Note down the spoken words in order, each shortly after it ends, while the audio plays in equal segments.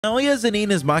Naoya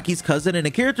Zenin is Maki's cousin and a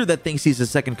character that thinks he's the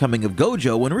second coming of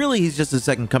Gojo when really he's just the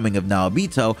second coming of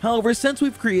Naobito. However, since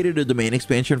we've created a domain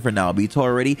expansion for Naobito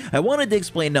already, I wanted to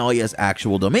explain Naoya's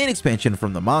actual domain expansion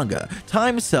from the manga,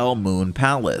 Time Cell Moon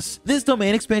Palace. This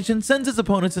domain expansion sends his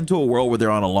opponents into a world where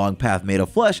they're on a long path made of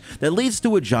flesh that leads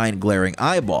to a giant glaring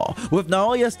eyeball, with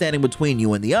Naoya standing between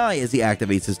you and the eye as he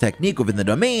activates his technique within the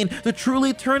domain to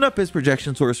truly turn up his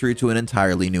projection sorcery to an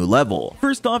entirely new level.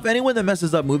 First off, anyone that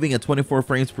messes up moving at 24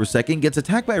 frames per second gets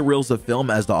attacked by reels of film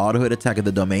as the auto-hit attack of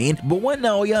the domain, but when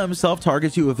Naoya himself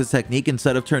targets you with his technique,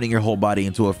 instead of turning your whole body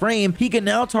into a frame, he can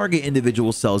now target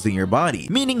individual cells in your body,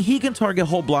 meaning he can target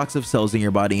whole blocks of cells in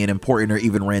your body in important or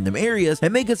even random areas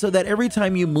and make it so that every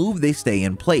time you move they stay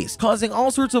in place, causing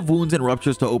all sorts of wounds and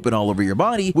ruptures to open all over your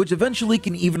body, which eventually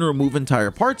can even remove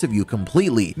entire parts of you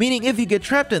completely, meaning if you get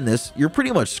trapped in this, you're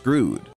pretty much screwed.